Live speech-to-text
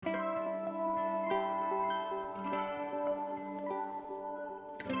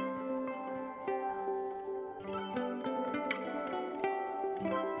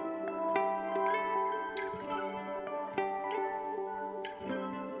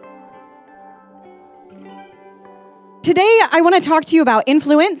Today, I want to talk to you about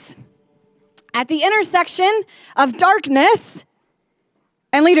influence at the intersection of darkness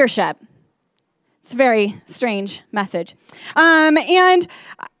and leadership. It's a very strange message. And as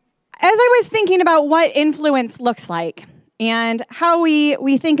I was thinking about what influence looks like and how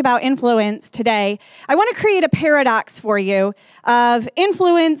we think about influence today, I want to create a paradox for you of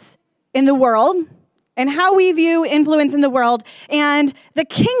influence in the world and how we view influence in the world and the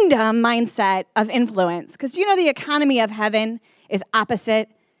kingdom mindset of influence. Because do you know the economy of heaven is opposite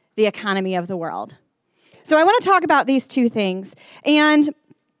the economy of the world? So I want to talk about these two things. And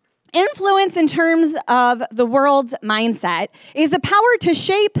influence in terms of the world's mindset is the power to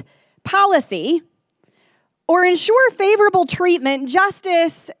shape policy or ensure favorable treatment,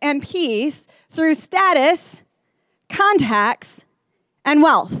 justice, and peace through status, contacts, and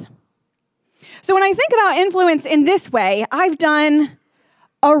wealth. So when I think about influence in this way, I've done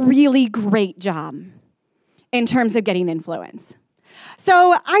a really great job in terms of getting influence.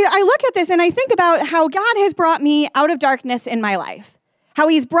 So I look at this and I think about how God has brought me out of darkness in my life, how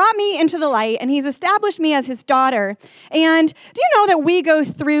he's brought me into the light and he's established me as his daughter. And do you know that we go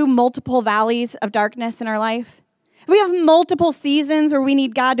through multiple valleys of darkness in our life? We have multiple seasons where we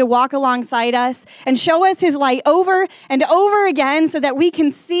need God to walk alongside us and show us his light over and over again so that we can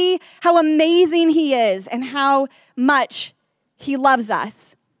see how amazing he is and how much he loves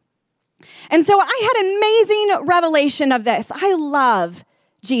us. And so I had an amazing revelation of this. I love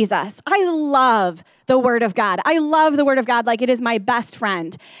Jesus. I love the Word of God. I love the Word of God like it is my best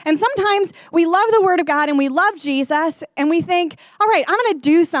friend. And sometimes we love the Word of God and we love Jesus and we think, all right, I'm going to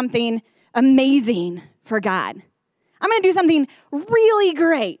do something amazing for God. I'm going to do something really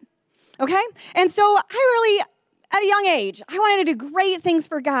great, okay? And so at a young age, I wanted to do great things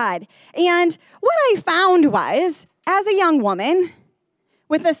for God. And what I found was, as a young woman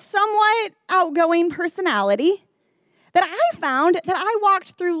with a somewhat outgoing personality, that I found that I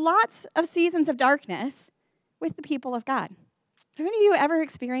walked through lots of seasons of darkness with the people of God. Have any of you ever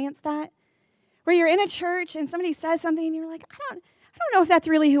experienced that? Where you're in a church and somebody says something and you're like, I don't know if that's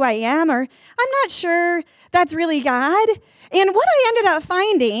really who I am, or I'm not sure that's really God. And what I ended up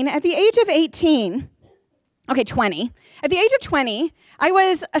finding at the age of 20, at the age of 20, I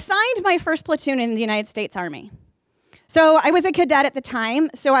was assigned my first platoon in the United States Army. So I was a cadet at the time,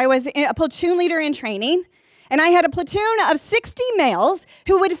 so I was a platoon leader in training, and I had a platoon of 60 males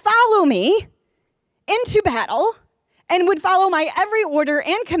who would follow me into battle and would follow my every order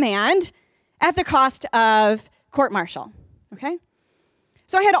and command at the cost of court-martial, okay?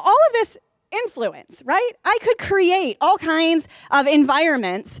 So I had all of this influence, right? I could create all kinds of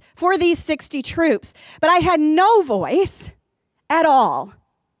environments for these 60 troops, but I had no voice at all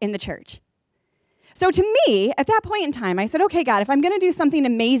in the church. So to me, at that point in time, I said, okay, God, if I'm going to do something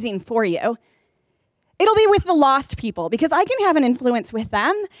amazing for you, it'll be with the lost people because I can have an influence with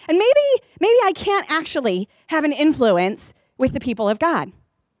them, and maybe I can't actually have an influence with the people of God.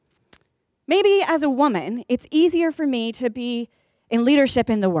 Maybe as a woman, it's easier for me to be in leadership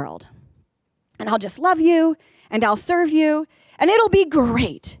in the world. And I'll just love you, and I'll serve you, and it'll be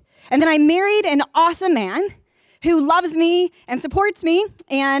great. And then I married an awesome man who loves me and supports me,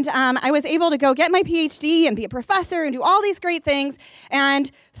 and I was able to go get my PhD and be a professor and do all these great things.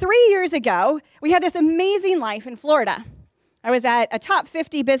 And 3 years ago, we had this amazing life in Florida. I was at a top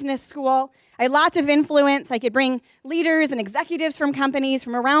 50 business school. I had lots of influence. I could bring leaders and executives from companies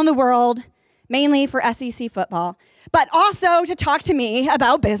from around the world, mainly for SEC football, but also to talk to me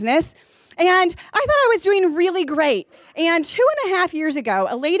about business. And I thought I was doing really great. And 2.5 years ago,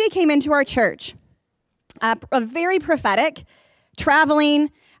 a lady came into our church, a very prophetic,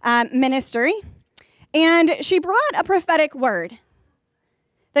 traveling ministry, and she brought a prophetic word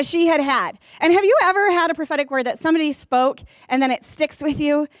that she had had. And have you ever had a prophetic word that somebody spoke, and then it sticks with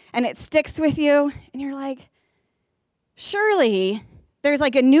you, and it sticks with you, and you're like, surely there's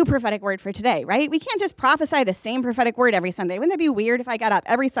like a new prophetic word for today, right? We can't just prophesy the same prophetic word every Sunday. Wouldn't that be weird if I got up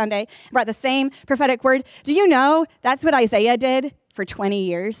every Sunday and brought the same prophetic word? Do you know that's what Isaiah did for 20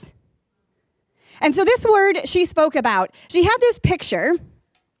 years? And so this word she spoke about, she had this picture,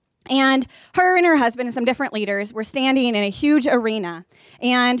 and her and her husband and some different leaders were standing in a huge arena,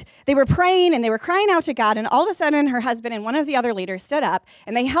 and they were praying and they were crying out to God, and all of a sudden her husband and one of the other leaders stood up,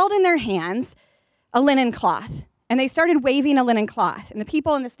 and they held in their hands a linen cloth. And they started waving a linen cloth. And the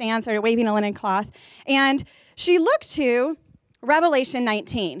people in the stand started waving a linen cloth. And she looked to Revelation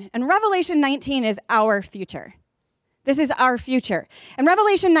 19. And Revelation 19 is our future. This is our future. And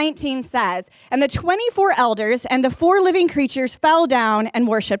Revelation 19 says, and the 24 elders and the 4 living creatures fell down and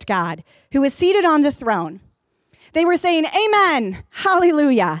worshiped God, who was seated on the throne. They were saying, Amen,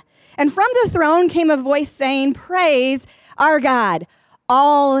 hallelujah. And from the throne came a voice saying, "Praise our God,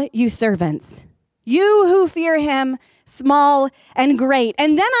 all you servants, you who fear him, small and great."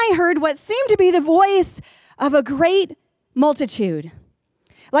 And then I heard what seemed to be the voice of a great multitude,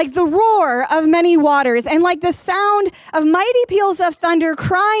 like the roar of many waters, and like the sound of mighty peals of thunder,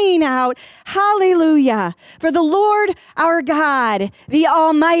 crying out, "Hallelujah! For the Lord our God, the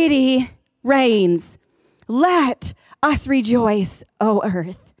Almighty, reigns. Let us rejoice, O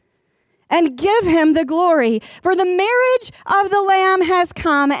earth, and give him the glory. For the marriage of the Lamb has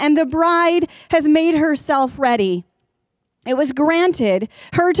come, and the bride has made herself ready. It was granted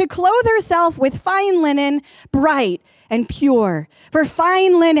her to clothe herself with fine linen, bright and pure. For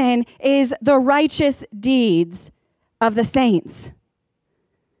fine linen is the righteous deeds of the saints."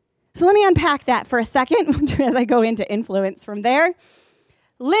 So let me unpack that for a second as I go into influence from there.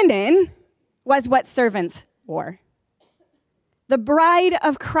 Linen was what servants wore. The bride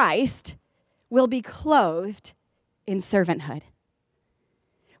of Christ will be clothed in servanthood.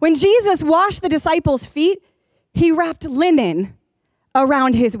 When Jesus washed the disciples' feet, he wrapped linen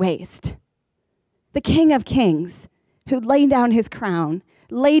around his waist. The King of Kings, who laid down his crown,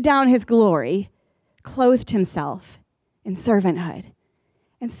 laid down his glory, clothed himself in servanthood.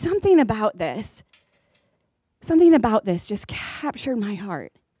 And something about this just captured my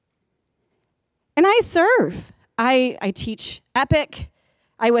heart. And I serve. I teach Epic.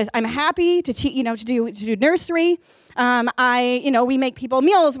 I'm happy to teach, to do nursery. We make people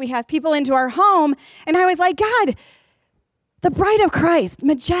meals. We have people into our home. And I was like, God, the bride of Christ,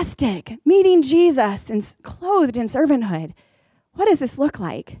 majestic, meeting Jesus and clothed in servanthood. What does this look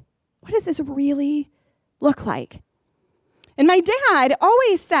like? What does this really look like? And my dad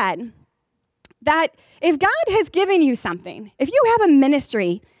always said that if God has given you something, if you have a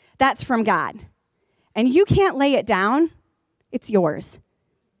ministry that's from God, and you can't lay it down, it's yours.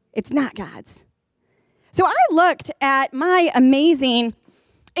 It's not God's. So I looked at my amazing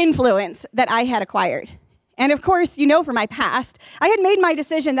influence that I had acquired. And of course, from my past, I had made my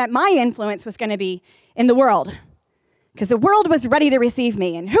decision that my influence was going to be in the world, because the world was ready to receive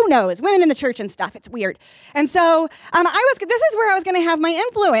me. And who knows, women in the church and stuff, it's weird. And so this is where I was going to have my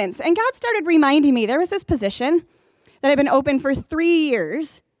influence. And God started reminding me there was this position that had been open for 3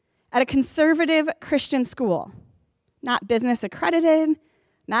 years at a conservative Christian school, not business accredited,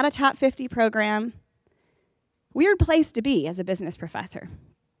 not a top 50 program. Weird place to be as a business professor.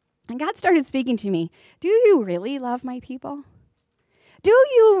 And God started speaking to me, do you really love my people? Do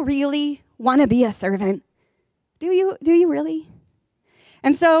you really want to be a servant? Do you really?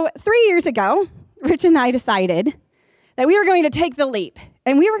 And so 3 years ago, Rich and I decided that we were going to take the leap,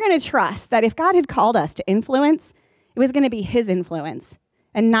 and we were going to trust that if God had called us to influence, it was going to be his influence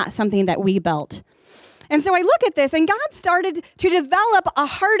and not something that we built. And so I look at this, and God started to develop a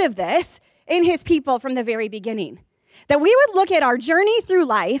heart of this in his people from the very beginning. That we would look at our journey through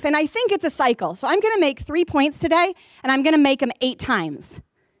life, and I think it's a cycle. So I'm going to make 3 points today, and I'm going to make them 8 times.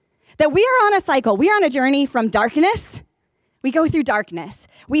 That we are on a cycle. We are on a journey from darkness. We go through darkness.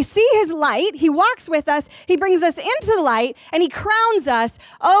 We see his light. He walks with us. He brings us into the light, and he crowns us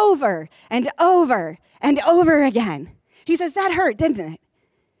over and over and over again. He says, that hurt, didn't it?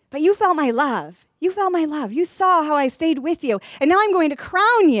 But you felt my love. You felt my love. You saw how I stayed with you. And now I'm going to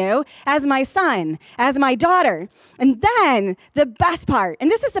crown you as my son, as my daughter. And then the best part,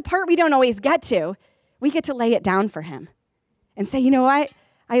 and this is the part we don't always get to, we get to lay it down for him and say, you know what?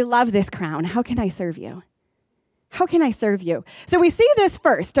 I love this crown. How can I serve you? How can I serve you? So we see this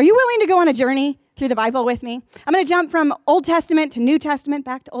first. Are you willing to go on a journey through the Bible with me? I'm going to jump from Old Testament to New Testament,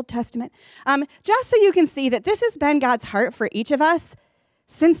 back to Old Testament, just so you can see that this has been God's heart for each of us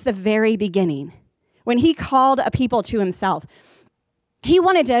since the very beginning, when he called a people to himself. He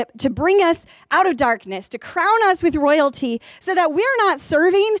wanted to bring us out of darkness, to crown us with royalty, so that we're not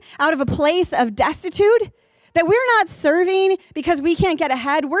serving out of a place of destitute, that we're not serving because we can't get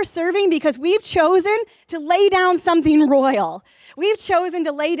ahead. We're serving because we've chosen to lay down something royal. We've chosen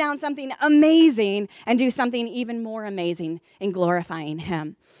to lay down something amazing and do something even more amazing in glorifying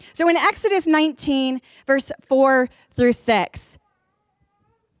him. So in Exodus 19, verse 4 through 6,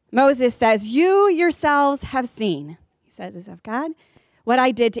 Moses says, you yourselves have seen, he says this of God, what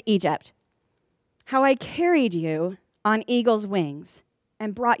I did to Egypt, how I carried you on eagle's wings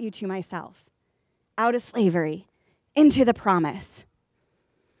and brought you to myself, out of slavery, into the promise.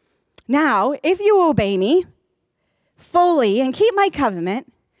 Now, if you obey me fully and keep my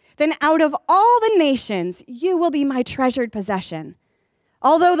covenant, then out of all the nations you will be my treasured possession.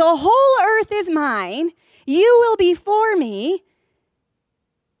 Although the whole earth is mine, you will be for me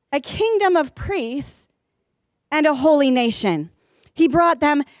a kingdom of priests and a holy nation. He brought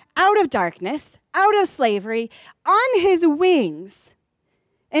them out of darkness, out of slavery, on his wings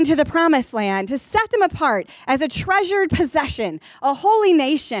into the promised land to set them apart as a treasured possession, a holy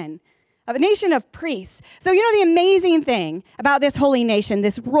nation, a nation of priests. So you know the amazing thing about this holy nation,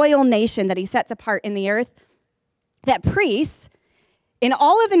 this royal nation that he sets apart in the earth, that priests in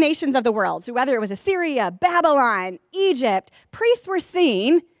all of the nations of the world, so whether it was Assyria, Babylon, Egypt, priests were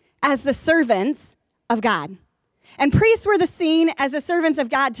seen as the servants of God. And priests were seen as the servants of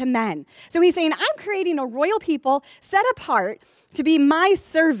God to men. So he's saying, I'm creating a royal people set apart to be my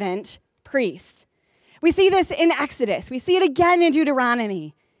servant priests. We see this in Exodus. We see it again in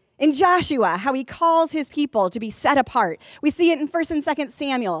Deuteronomy. In Joshua, how he calls his people to be set apart. We see it in 1st and 2nd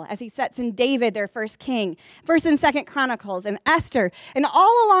Samuel as he sets in David, their first king. 1st and 2nd Chronicles and Esther. And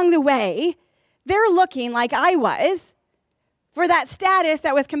all along the way, they're looking like I was for that status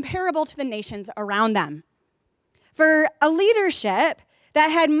that was comparable to the nations around them. For a leadership that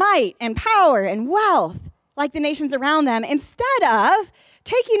had might and power and wealth like the nations around them, instead of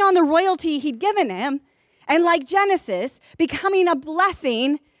taking on the royalty he'd given him and like Genesis, becoming a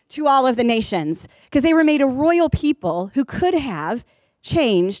blessing to all of the nations, because they were made a royal people who could have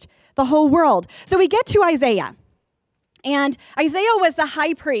changed the whole world. So we get to Isaiah, and Isaiah was the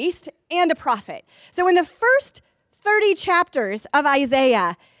high priest and a prophet. So in the first 30 chapters of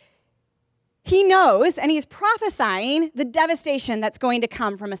Isaiah, he knows and he's prophesying the devastation that's going to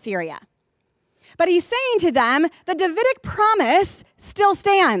come from Assyria. But he's saying to them, the Davidic promise still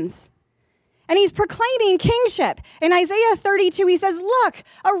stands. And he's proclaiming kingship. In Isaiah 32, he says, look,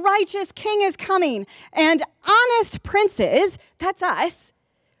 a righteous king is coming, and honest princes, that's us,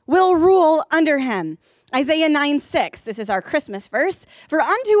 will rule under him. Isaiah 9:6, this is our Christmas verse. For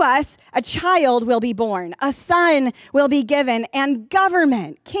unto us a child will be born, a son will be given, and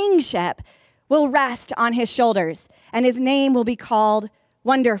government, kingship, will rest on his shoulders, and his name will be called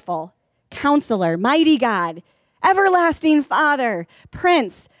Wonderful, Counselor, Mighty God, Everlasting Father,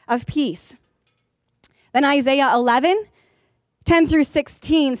 Prince of Peace. Then Isaiah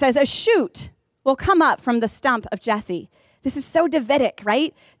 11:10-16 says, a shoot will come up from the stump of Jesse. This is so Davidic,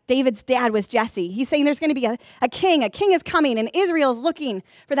 right? David's dad was Jesse. He's saying there's going to be a king. A king is coming, and Israel's looking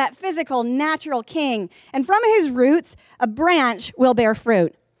for that physical, natural king. And from his roots, a branch will bear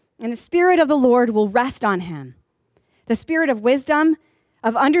fruit, and the Spirit of the Lord will rest on him. The Spirit of wisdom,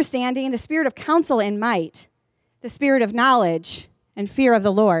 of understanding, the Spirit of counsel and might, the Spirit of knowledge and fear of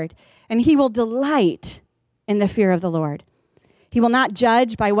the Lord. And he will delight in the fear of the Lord. He will not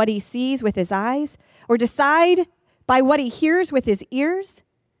judge by what he sees with his eyes or decide by what he hears with his ears,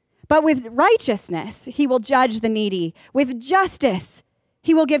 but with righteousness he will judge the needy. With justice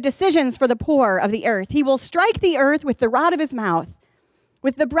he will give decisions for the poor of the earth. He will strike the earth with the rod of his mouth.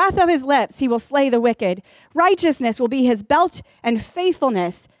 With the breath of his lips he will slay the wicked. Righteousness will be his belt, and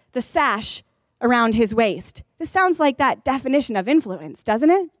faithfulness the sash around his waist. This sounds like that definition of influence, doesn't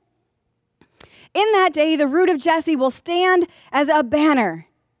it? In that day, the root of Jesse will stand as a banner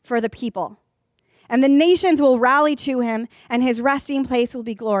for the people, and the nations will rally to him, and his resting place will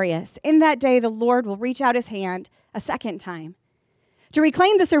be glorious. In that day, the Lord will reach out his hand a second time to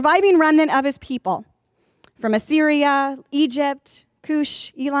reclaim the surviving remnant of his people from Assyria, Egypt,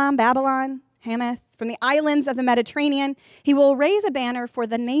 Cush, Elam, Babylon, Hamath, from the islands of the Mediterranean. He will raise a banner for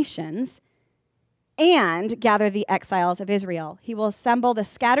the nations and gather the exiles of Israel. He will assemble the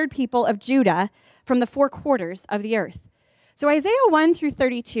scattered people of Judah from the four quarters of the earth. So Isaiah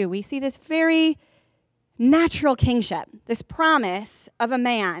 1-32, we see this very natural kingship, this promise of a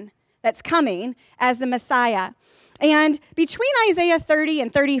man that's coming as the Messiah. And between Isaiah 30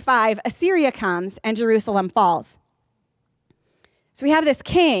 and 35, Assyria comes and Jerusalem falls. So we have this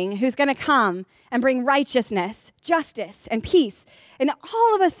king who's going to come and bring righteousness, justice, and peace. And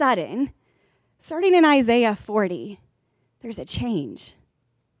all of a sudden, starting in Isaiah 40, there's a change.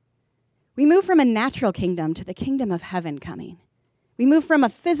 We move from a natural kingdom to the kingdom of heaven coming. We move from a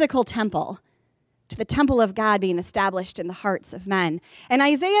physical temple to the temple of God being established in the hearts of men. And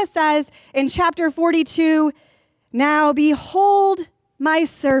Isaiah says in chapter 42, now behold my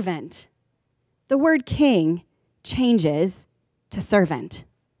servant. The word king changes to servant.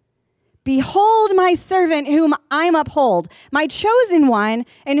 Behold my servant whom I uphold, my chosen one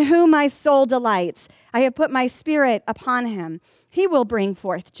in whom my soul delights. I have put my spirit upon him. He will bring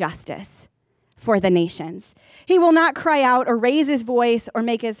forth justice for the nations. He will not cry out or raise his voice or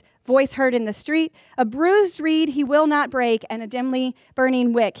make his voice heard in the street. A bruised reed he will not break, and a dimly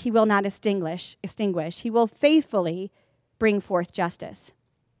burning wick he will not extinguish. He will faithfully bring forth justice.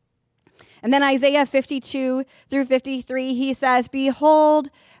 And then Isaiah 52-53, he says, behold,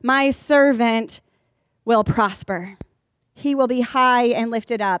 my servant will prosper. he will be high and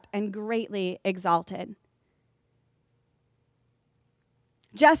lifted up and greatly exalted.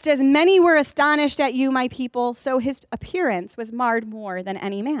 Just as many were astonished at you, my people, so his appearance was marred more than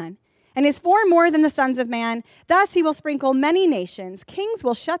any man, and his form more than the sons of man. Thus he will sprinkle many nations. Kings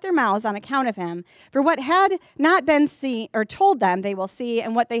will shut their mouths on account of him. For what had not been seen or told them, they will see,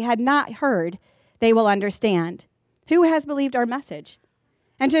 and what they had not heard, they will understand. Who has believed our message?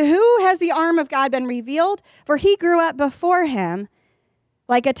 And to who has the arm of God been revealed? For he grew up before him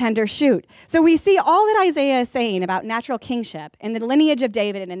like a tender shoot. So we see all that Isaiah is saying about natural kingship and the lineage of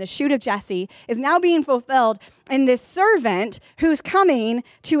David and the shoot of Jesse is now being fulfilled in this servant who's coming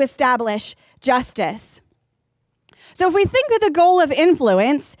to establish justice. So if we think that the goal of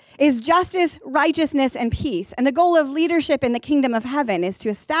influence is justice, righteousness, and peace, and the goal of leadership in the kingdom of heaven is to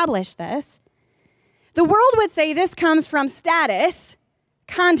establish this, the world would say this comes from status,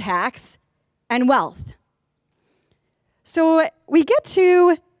 contacts, and wealth. So we get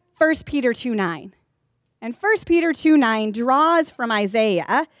to 1 Peter 2:9. And 1 Peter 2:9 draws from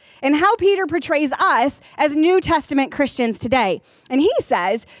Isaiah and how Peter portrays us as New Testament Christians today. And he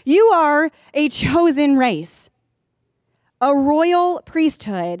says, you are a chosen race, a royal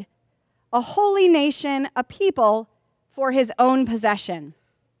priesthood, a holy nation, a people for his own possession,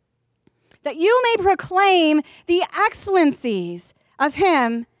 that you may proclaim the excellencies of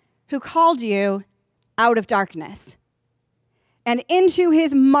him who called you out of darkness and into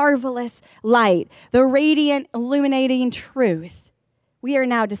his marvelous light, the radiant, illuminating truth. We are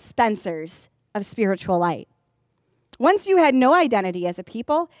now dispensers of spiritual light. Once you had no identity as a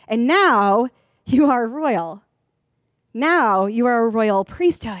people, and now you are royal. Now you are a royal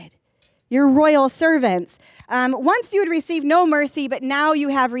priesthood. You're royal servants. Once you had received no mercy, but now you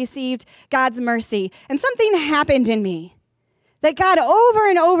have received God's mercy. And something happened in me. That God over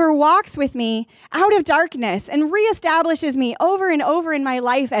and over walks with me out of darkness and reestablishes me over and over in my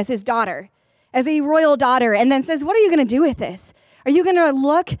life as his daughter, as a royal daughter, and then says, what are you going to do with this? Are you going to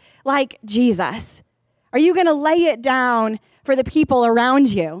look like Jesus? Are you going to lay it down for the people around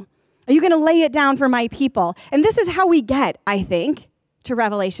you? Are you going to lay it down for my people? And this is how we get, I think, to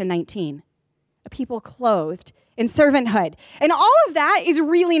Revelation 19, a people clothed in servanthood. And all of that is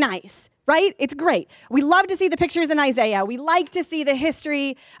really nice. Right? It's great. We love to see the pictures in Isaiah. We like to see the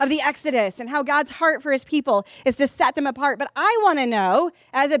history of the Exodus and how God's heart for his people is to set them apart. But I want to know,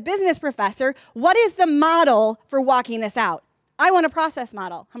 as a business professor, what is the model for walking this out? I want a process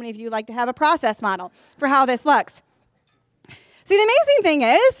model. How many of you like to have a process model for how this looks? See, the amazing thing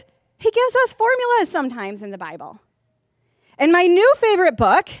is, he gives us formulas sometimes in the Bible. In my new favorite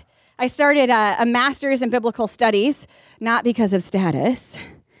book, I started a master's in biblical studies, not because of status,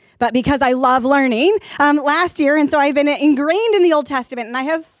 but because I love learning last year. And so I've been ingrained in the Old Testament, and I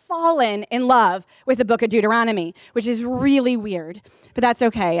have fallen in love with the book of Deuteronomy, which is really weird. But that's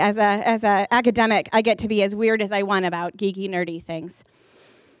okay. As a academic, I get to be as weird as I want about geeky, nerdy things.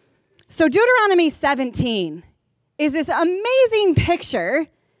 So Deuteronomy 17 is this amazing picture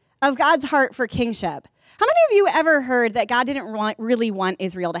of God's heart for kingship. How many of you ever heard that God didn't really want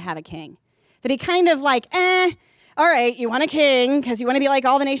Israel to have a king? That he kind of like, all right, you want a king because you want to be like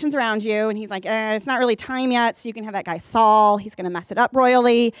all the nations around you. And he's like, it's not really time yet, so you can have that guy Saul. He's going to mess it up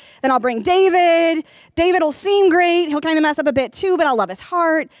royally. Then I'll bring David. David will seem great. He'll kind of mess up a bit too, but I'll love his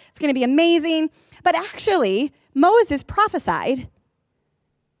heart. It's going to be amazing. But actually, Moses prophesied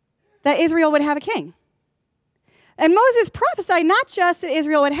that Israel would have a king. And Moses prophesied not just that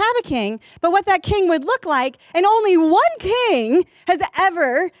Israel would have a king, but what that king would look like. And only one king has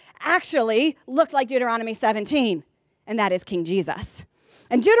ever actually looked like Deuteronomy 17, and that is King Jesus.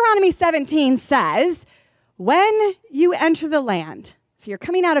 And Deuteronomy 17 says, when you enter the land, so you're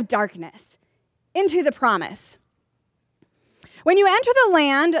coming out of darkness into the promise. When you enter the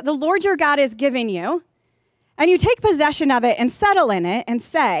land the Lord your God is giving you, and you take possession of it and settle in it and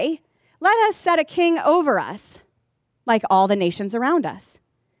say, let us set a king over us, like all the nations around us.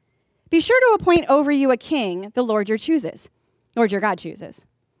 Be sure to appoint over you a king the Lord your God chooses.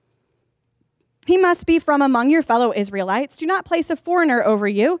 He must be from among your fellow Israelites. Do not place a foreigner over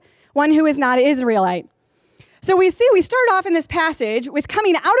you, one who is not an Israelite. So we start off in this passage with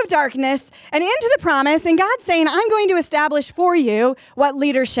coming out of darkness and into the promise, and God saying, I'm going to establish for you what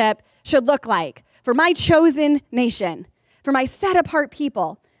leadership should look like for my chosen nation, for my set-apart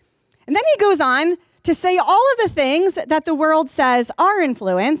people. And then he goes on to say all of the things that the world says are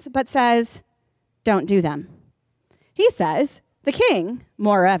influence, but says, don't do them. He says, the king,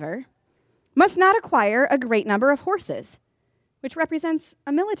 moreover, must not acquire a great number of horses, which represents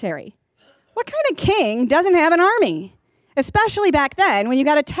a military. What kind of king doesn't have an army? Especially back then when you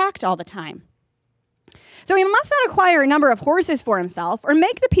got attacked all the time. So he must not acquire a number of horses for himself or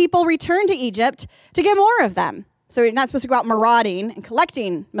make the people return to Egypt to get more of them. So you're not supposed to go out marauding and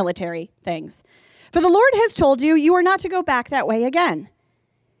collecting military things. For the Lord has told you, you are not to go back that way again.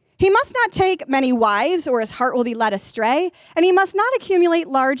 He must not take many wives, or his heart will be led astray, and he must not accumulate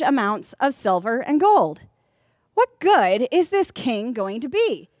large amounts of silver and gold. What good is this king going to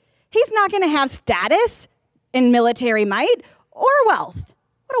be? He's not going to have status in military might or wealth.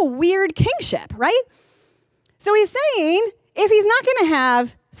 What a weird kingship, right? So he's saying, if he's not going to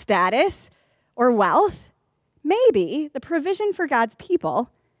have status or wealth, maybe the provision for God's people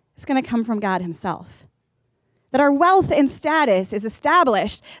is going to come from God himself. That our wealth and status is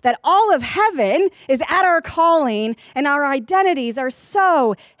established, that all of heaven is at our calling, and our identities are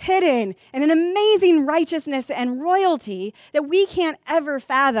so hidden in an amazing righteousness and royalty that we can't ever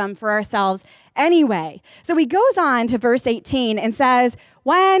fathom for ourselves anyway. So he goes on to verse 18 and says,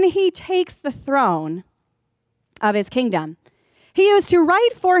 when he takes the throne of his kingdom, he is to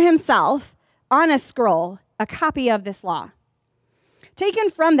write for himself on a scroll a copy of this law, taken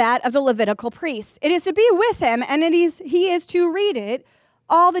from that of the Levitical priests. It is to be with him, and he is to read it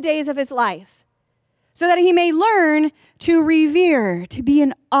all the days of his life, so that he may learn to revere, to be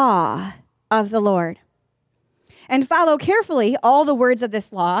in awe of the Lord, and follow carefully all the words of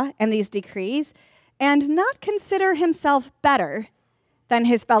this law and these decrees, and not consider himself better than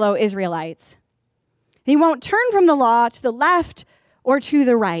his fellow Israelites. He won't turn from the law to the left or to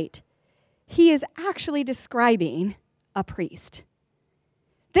the right. He is actually describing a priest.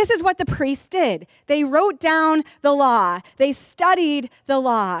 This is what the priests did. They wrote down the law. They studied the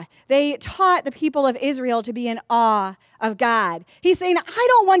law. They taught the people of Israel to be in awe of God. He's saying, I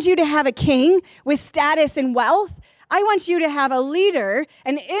don't want you to have a king with status and wealth. I want you to have a leader,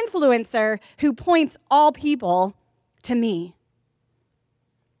 an influencer who points all people to me.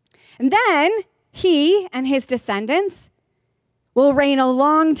 And then he and his descendants will reign a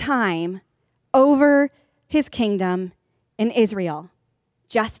long time over his kingdom in Israel.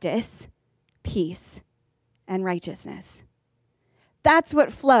 Justice, peace, and righteousness. That's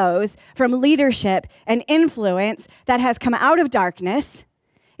what flows from leadership and influence that has come out of darkness.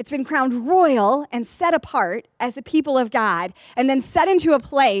 It's been crowned royal and set apart as the people of God, and then set into a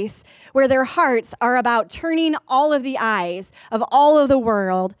place where their hearts are about turning all of the eyes of all of the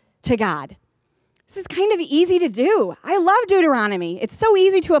world to God. This is kind of easy to do. I love Deuteronomy. It's so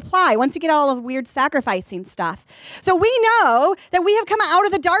easy to apply once you get all of the weird sacrificing stuff. So we know that we have come out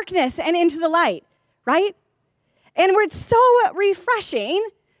of the darkness and into the light, right? And it's so refreshing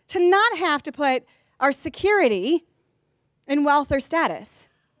to not have to put our security in wealth or status.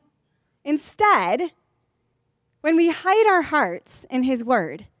 Instead, when we hide our hearts in his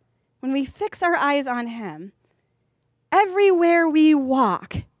word, when we fix our eyes on him, everywhere we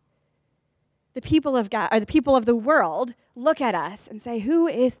walk, the people of God, or the people of the world, look at us and say, who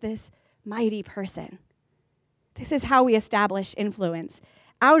is this mighty person? This is how we establish influence.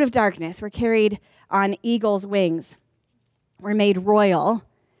 Out of darkness, we're carried on eagle's wings. We're made royal.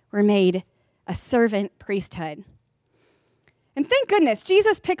 We're made a servant priesthood. And thank goodness,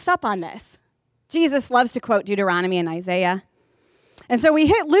 Jesus picks up on this. Jesus loves to quote Deuteronomy and Isaiah. And so we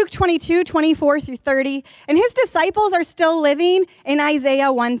hit Luke 22, 24 through 30, and his disciples are still living in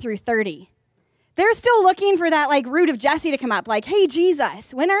Isaiah 1 through 30. They're still looking for that root of Jesse to come up, like, hey,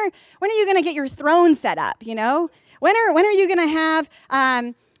 Jesus, when are you going to get your throne set up, you know? When are you going to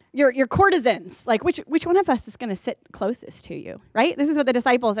have your courtesans? Like, which one of us is going to sit closest to you, right? This is what the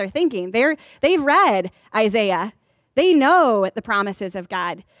disciples are thinking. They've read Isaiah. They know the promises of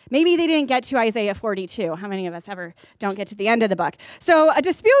God. Maybe they didn't get to Isaiah 42. How many of us ever don't get to the end of the book? So a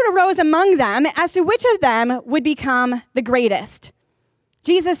dispute arose among them as to which of them would become the greatest.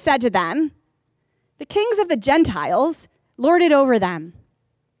 Jesus said to them, the kings of the Gentiles lord it over them,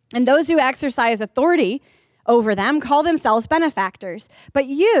 and those who exercise authority over them call themselves benefactors. But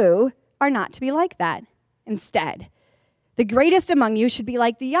you are not to be like that. Instead, the greatest among you should be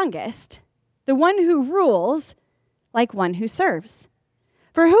like the youngest, the one who rules like one who serves.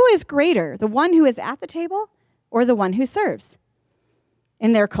 For who is greater, the one who is at the table or the one who serves?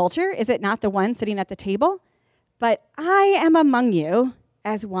 In their culture, is it not the one sitting at the table? But I am among you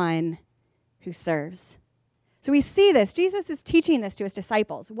as one who serves. So we see this. Jesus is teaching this to his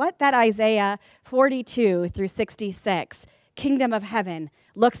disciples, what that Isaiah 42 through 66 kingdom of heaven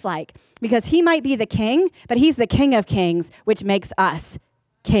looks like. Because he might be the king, but he's the King of Kings, which makes us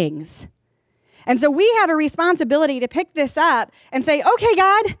kings. And so we have a responsibility to pick this up and say, okay,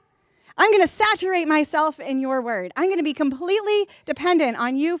 God, I'm going to saturate myself in your word. I'm going to be completely dependent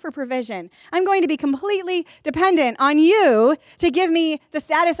on you for provision. I'm going to be completely dependent on you to give me the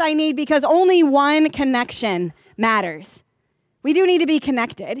status I need because only one connection matters. We do need to be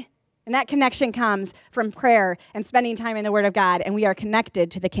connected, and that connection comes from prayer and spending time in the Word of God, and we are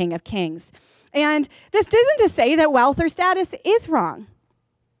connected to the King of Kings. And this isn't to say that wealth or status is wrong.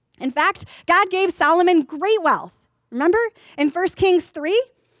 In fact, God gave Solomon great wealth. Remember in 1 Kings 3?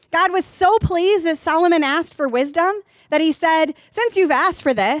 God was so pleased as Solomon asked for wisdom that he said, since you've asked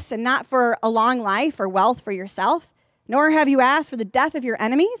for this and not for a long life or wealth for yourself, nor have you asked for the death of your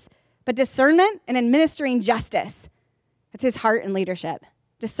enemies, but discernment and administering justice. That's his heart in leadership.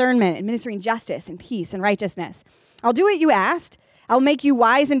 Discernment, administering justice and peace and righteousness. I'll do what you asked. I'll make you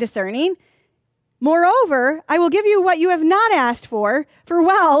wise and discerning. Moreover, I will give you what you have not asked for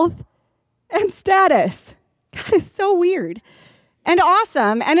wealth and status. God is so weird and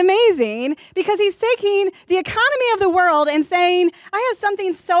awesome and amazing because he's taking the economy of the world and saying, I have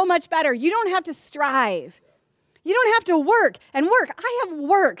something so much better. You don't have to strive. You don't have to work and work. I have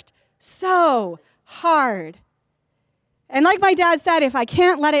worked so hard. And like my dad said, if I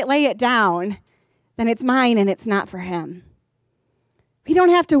can't lay it down, then it's mine and it's not for him. We don't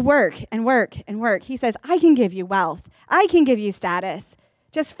have to work and work and work. He says, I can give you wealth. I can give you status.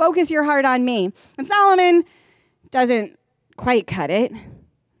 Just focus your heart on me. And Solomon doesn't quite cut it.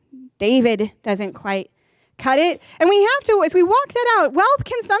 David doesn't quite cut it. And we have to, as we walk that out, wealth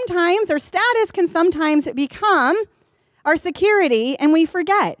can sometimes, or status can sometimes become our security, and we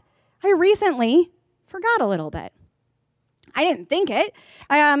forget. I recently forgot a little bit. I didn't think it.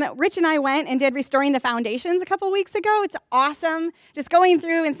 Rich and I went and did Restoring the Foundations a couple weeks ago. It's awesome. Just going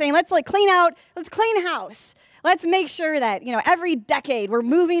through and saying, let's clean house. Let's make sure that, every decade we're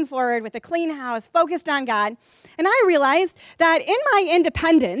moving forward with a clean house, focused on God. And I realized that in my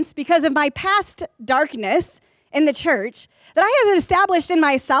independence, because of my past darkness in the church, that I had established in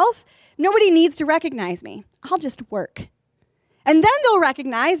myself, nobody needs to recognize me. I'll just work. And then they'll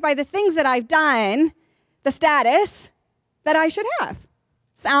recognize by the things that I've done, the status that I should have.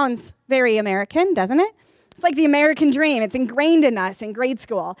 Sounds very American, doesn't it? It's like the American dream. It's ingrained in us in grade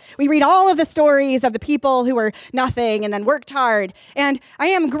school. We read all of the stories of the people who were nothing and then worked hard. And I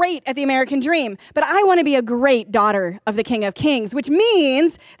am great at the American dream, but I want to be a great daughter of the King of Kings, which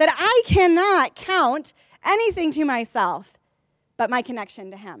means that I cannot count anything to myself but my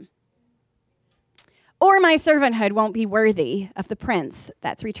connection to him. Or my servanthood won't be worthy of the prince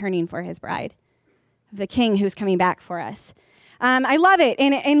that's returning for his bride, the king who's coming back for us. I love it.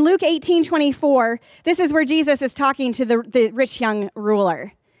 In Luke 18:24, this is where Jesus is talking to the rich young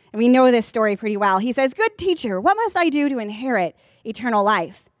ruler. And we know this story pretty well. He says, good teacher, what must I do to inherit eternal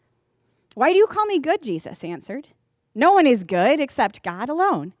life? Why do you call me good? Jesus answered. No one is good except God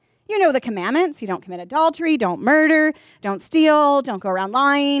alone. You know the commandments. You don't commit adultery, don't murder, don't steal, don't go around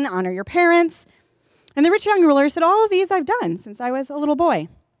lying, honor your parents. And the rich young ruler said, all of these I've done since I was a little boy.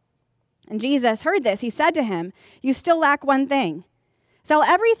 And Jesus heard this. He said to him, you still lack one thing. Sell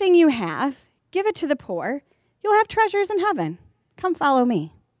everything you have, give it to the poor. You'll have treasures in heaven. Come follow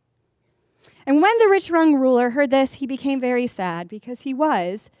me. And when the rich young ruler heard this, he became very sad because he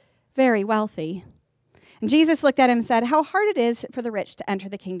was very wealthy. And Jesus looked at him and said, how hard it is for the rich to enter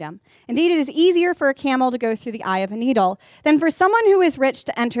the kingdom. Indeed, it is easier for a camel to go through the eye of a needle than for someone who is rich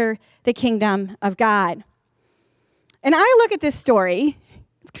to enter the kingdom of God. And I look at this story.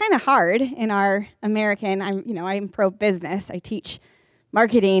 It's kind of hard in our American, I'm pro-business. I teach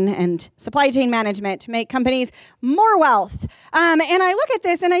marketing and supply chain management to make companies more wealth. And I look at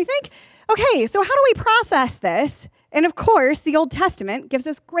this and I think, okay, so how do we process this? And of course, the Old Testament gives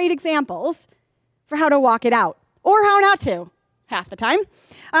us great examples for how to walk it out, or how not to, half the time.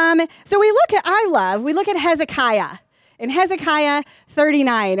 So we look at Hezekiah. In Hezekiah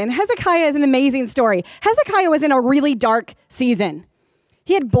 39, and Hezekiah is an amazing story. Hezekiah was in a really dark season.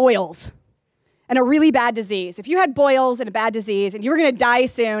 He had boils and a really bad disease. If you had boils and a bad disease and you were going to die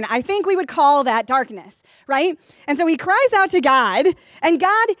soon, I think we would call that darkness, right? And so he cries out to God, and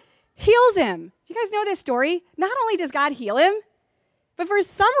God heals him. Do you guys know this story? Not only does God heal him, but for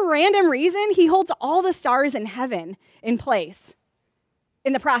some random reason, he holds all the stars in heaven in place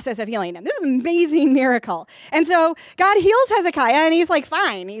in the process of healing him. This is an amazing miracle. And so God heals Hezekiah, and he's like,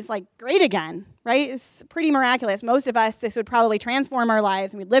 fine. He's like, great again, right? It's pretty miraculous. Most of us, this would probably transform our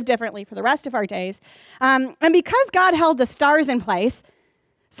lives, and we'd live differently for the rest of our days. And because God held the stars in place,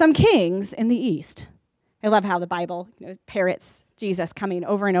 some kings in the east, I love how the Bible parrots Jesus coming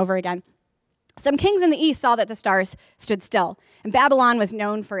over and over again. Some kings in the east saw that the stars stood still. And Babylon was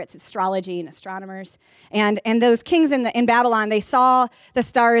known for its astrology and astronomers. And those kings in Babylon, they saw the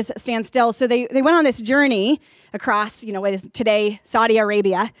stars stand still. So they went on this journey across, what is today Saudi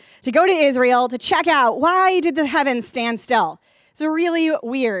Arabia, to go to Israel to check out why did the heavens stand still. It's really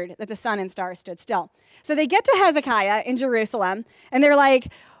weird that the sun and stars stood still. So they get to Hezekiah in Jerusalem, and they're like,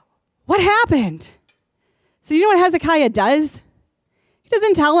 what happened? So you know what Hezekiah does? He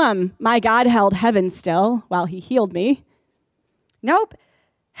doesn't tell him, my God held heaven still while he healed me. Nope.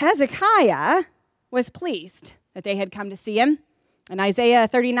 Hezekiah was pleased that they had come to see him. And Isaiah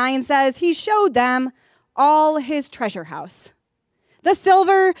 39 says, he showed them all his treasure house. The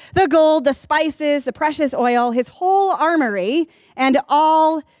silver, the gold, the spices, the precious oil, his whole armory, and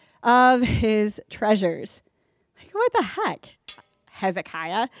all of his treasures. What the heck,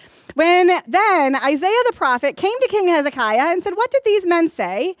 Hezekiah? When then Isaiah the prophet came to King Hezekiah and said, what did these men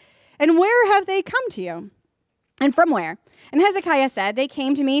say? And where have they come to you? And from where? And Hezekiah said, they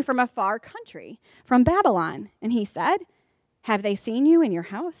came to me from a far country, from Babylon. And he said, have they seen you in your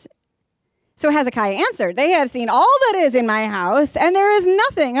house? So Hezekiah answered, they have seen all that is in my house, and there is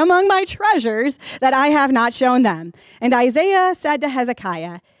nothing among my treasures that I have not shown them. And Isaiah said to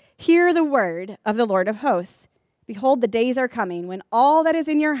Hezekiah, hear the word of the Lord of hosts. Behold, the days are coming when all that is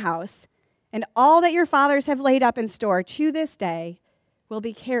in your house and all that your fathers have laid up in store to this day will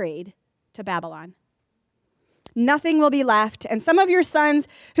be carried to Babylon. Nothing will be left, and some of your sons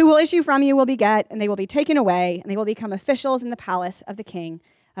who will issue from you will beget, and they will be taken away, and they will become officials in the palace of the king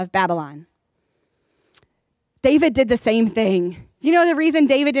of Babylon. David did the same thing. You know the reason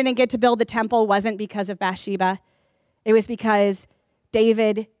David didn't get to build the temple wasn't because of Bathsheba. It was because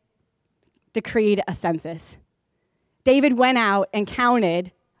David decreed a census. David went out and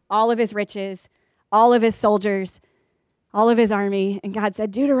counted all of his riches, all of his soldiers, all of his army, and God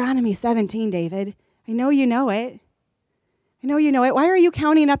said, Deuteronomy 17, David, I know you know it. I know you know it. Why are you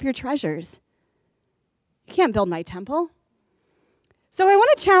counting up your treasures? You can't build my temple. So I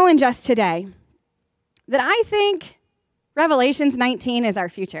want to challenge us today that I think Revelations 19 is our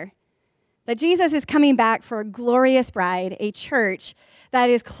future. That Jesus is coming back for a glorious bride, a church that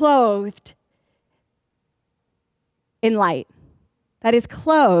is clothed in light, that is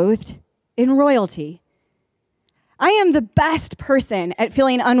clothed in royalty. I am the best person at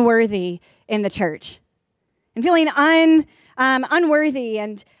feeling unworthy in the church and feeling unworthy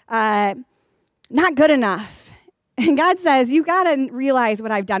and not good enough. And God says, you've got to realize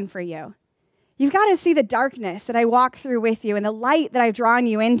what I've done for you. You've got to see the darkness that I walk through with you and the light that I've drawn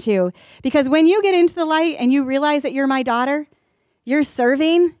you into. Because when you get into the light and you realize that you're my daughter, your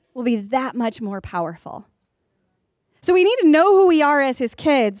serving will be that much more powerful. So we need to know who we are as his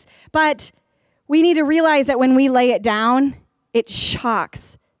kids, but we need to realize that when we lay it down, it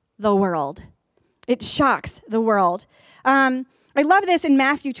shocks the world. It shocks the world. I love this in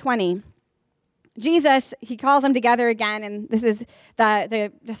Matthew 20. Jesus, he calls them together again, and this is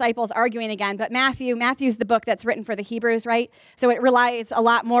the disciples arguing again. But Matthew's the book that's written for the Hebrews, right? So it relies a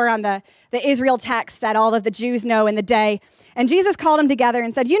lot more on the Israel text that all of the Jews know in the day. And Jesus called them together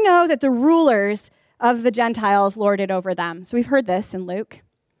and said, you know that the rulers of the Gentiles lorded over them. So we've heard this in Luke.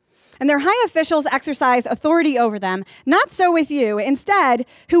 And their high officials exercise authority over them. Not so with you. Instead,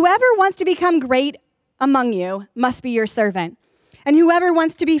 whoever wants to become great among you must be your servant. And whoever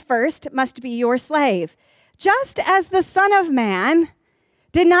wants to be first must be your slave. Just as the Son of Man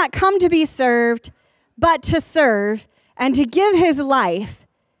did not come to be served, but to serve and to give his life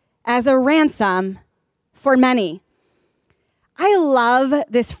as a ransom for many. I love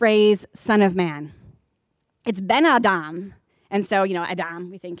this phrase, Son of Man. It's Ben Adam. And so, Adam,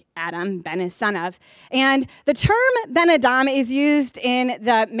 we think Adam, Ben is son of. And the term Ben Adam is used in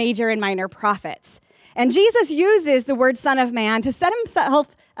the major and minor prophets. And Jesus uses the word Son of Man to set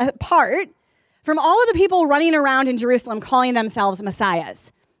himself apart from all of the people running around in Jerusalem calling themselves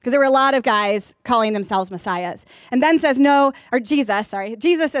messiahs. Because there were a lot of guys calling themselves messiahs. And Ben says,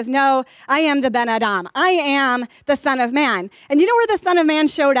 Jesus says, no, I am the Ben Adam. I am the Son of Man. And you know where the Son of Man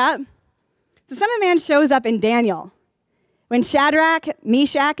showed up? The Son of Man shows up in Daniel. When Shadrach,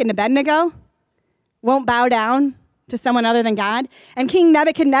 Meshach, and Abednego won't bow down to someone other than God, and King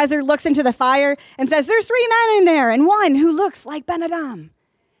Nebuchadnezzar looks into the fire and says, there's 3 men in there, and one who looks like Ben Adam,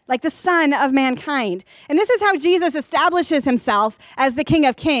 like the Son of Mankind. And this is how Jesus establishes himself as the King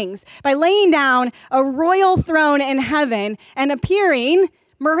of Kings, by laying down a royal throne in heaven and appearing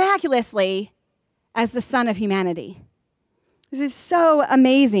miraculously as the Son of humanity. This is so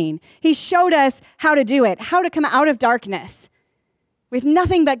amazing. He showed us how to do it, how to come out of darkness with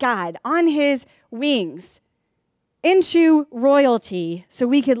nothing but God on his wings into royalty so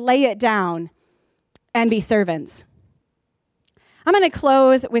we could lay it down and be servants. I'm going to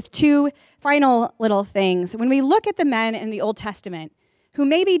close with two final little things. When we look at the men in the Old Testament who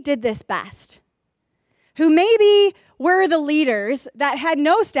maybe did this best, who maybe were the leaders that had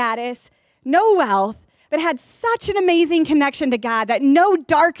no status, no wealth, but had such an amazing connection to God that no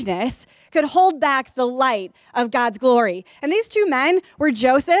darkness could hold back the light of God's glory. And these two men were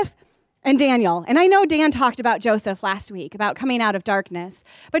Joseph and Daniel. And I know Dan talked about Joseph last week, about coming out of darkness.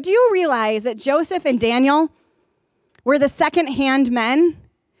 But do you realize that Joseph and Daniel were the second-hand men?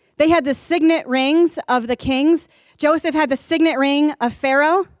 They had the signet rings of the kings. Joseph had the signet ring of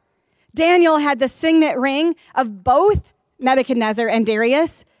Pharaoh. Daniel had the signet ring of both Nebuchadnezzar and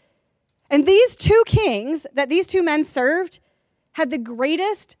Darius. And these two kings that these two men served had the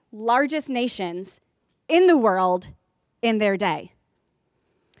greatest, largest nations in the world in their day.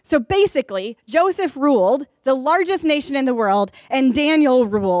 So basically, Joseph ruled the largest nation in the world, and Daniel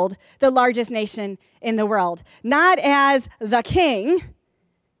ruled the largest nation in the world. Not as the king,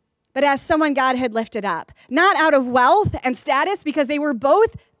 but as someone God had lifted up. Not out of wealth and status, because they were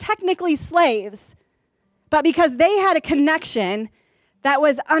both technically slaves, but because they had a connection that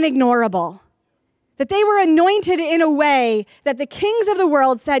was unignorable. That they were anointed in a way that the kings of the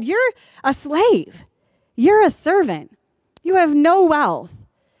world said, "You're a slave. You're a servant. You have no wealth.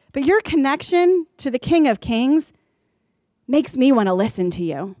 But your connection to the King of Kings makes me want to listen to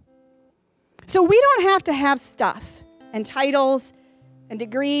you." So we don't have to have stuff and titles and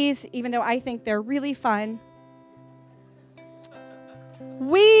degrees, even though I think they're really fun.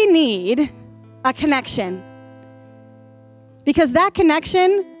 We need a connection. Because that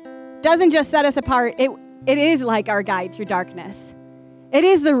connection doesn't just set us apart. It is like our guide through darkness. It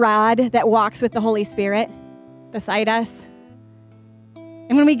is the rod that walks with the Holy Spirit beside us.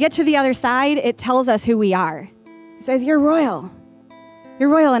 And when we get to the other side, it tells us who we are. It says, "You're royal. You're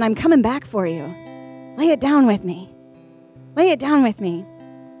royal, and I'm coming back for you. Lay it down with me. Lay it down with me."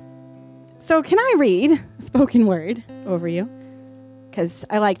 So can I read a spoken word over you? Because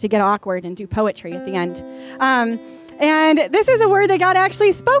I like to get awkward and do poetry at the end. And this is a word that God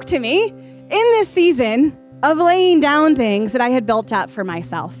actually spoke to me in this season of laying down things that I had built up for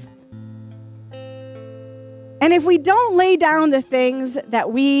myself. And if we don't lay down the things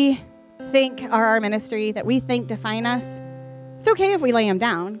that we think are our ministry, that we think define us, it's okay if we lay them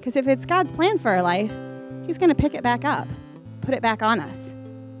down, because if it's God's plan for our life, He's going to pick it back up, put it back on us.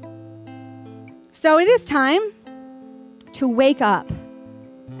 So it is time to wake up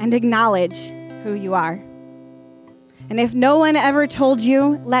and acknowledge who you are. And if no one ever told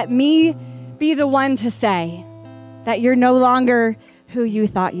you, let me be the one to say that you're no longer who you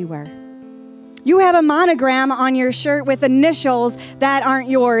thought you were. You have a monogram on your shirt with initials that aren't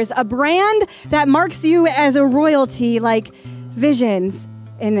yours, a brand that marks you as a royalty like visions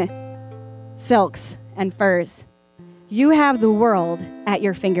in silks and furs. You have the world at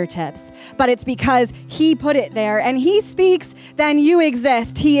your fingertips, but it's because He put it there, and He speaks, then you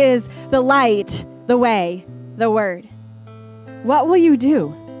exist. He is the light, the way, the word. What will you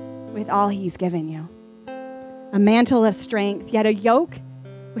do with all He's given you? A mantle of strength, yet a yoke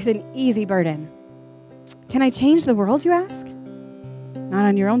with an easy burden. Can I change the world, you ask? Not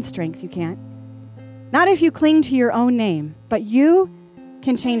on your own strength, you can't. Not if you cling to your own name, but you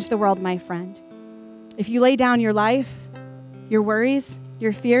can change the world, my friend. If you lay down your life, your worries,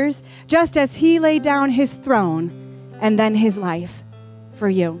 your fears, just as He laid down His throne and then His life for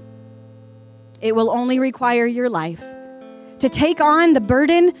you. It will only require your life to take on the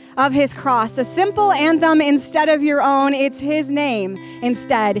burden of His cross, a simple anthem instead of your own. It's His name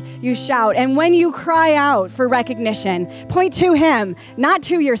instead you shout. And when you cry out for recognition, point to Him, not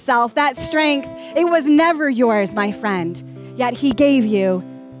to yourself. That strength, it was never yours, my friend, yet He gave you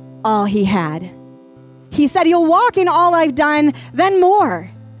all He had. He said, "You'll walk in all I've done, then more."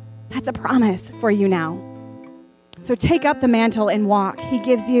 That's a promise for you now. So take up the mantle and walk. He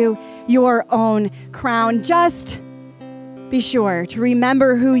gives you your own crown. Just be sure to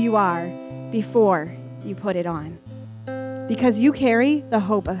remember who you are before you put it on, because you carry the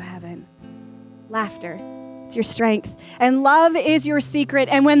hope of heaven. Laughter, it's your strength, and love is your secret.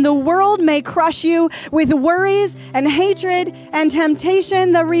 And when the world may crush you with worries and hatred and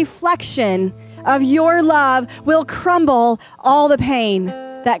temptation, the reflection of your love will crumble all the pain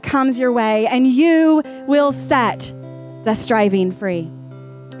that comes your way, and you will set the striving free.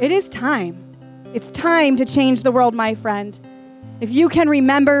 It is time. It's time to change the world, my friend. If you can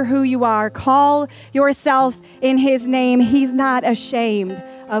remember who you are, call yourself in His name. He's not ashamed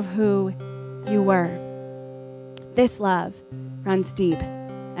of who you were. This love runs deep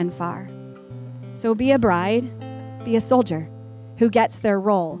and far. So be a bride, be a soldier who gets their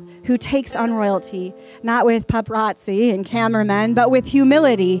role, who takes on royalty, not with paparazzi and cameramen, but with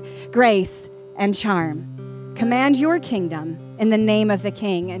humility, grace, and charm. Command your kingdom in the name of the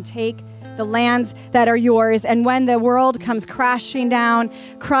King and take the lands that are yours. And when the world comes crashing down,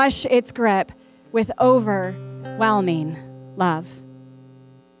 crush its grip with overwhelming love.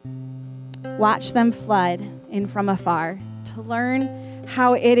 Watch them flood in from afar to learn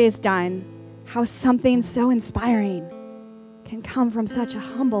how it is done, how something so inspiring can come from such a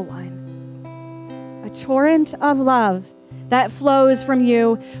humble one. A torrent of love that flows from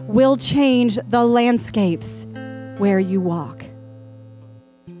you will change the landscapes where you walk.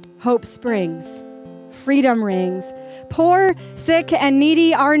 Hope springs, freedom rings, poor, sick, and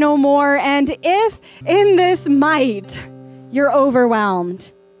needy are no more. And if in this might you're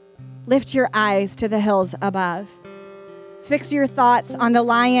overwhelmed, lift your eyes to the hills above. Fix your thoughts on the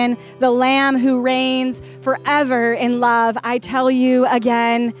Lion, the Lamb who reigns forever in love. I tell you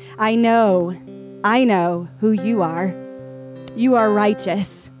again, I know who you are. You are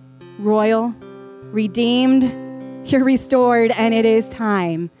righteous, royal, redeemed, you're restored, and it is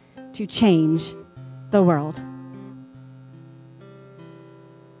time to change the world.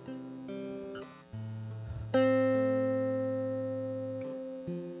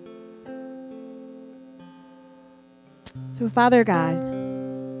 So, Father God,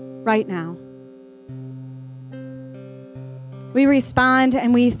 right now, we respond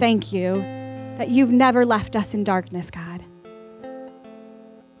and we thank you that you've never left us in darkness, God.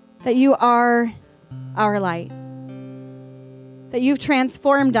 That you are our light. That you've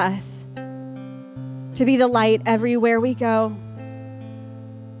transformed us to be the light everywhere we go.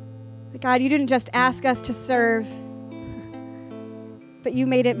 But God, you didn't just ask us to serve, but you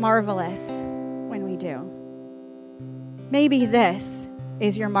made it marvelous when we do. Maybe this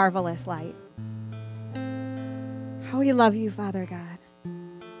is your marvelous light. How we love you, Father God.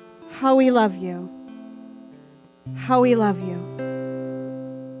 How we love you. How we love you.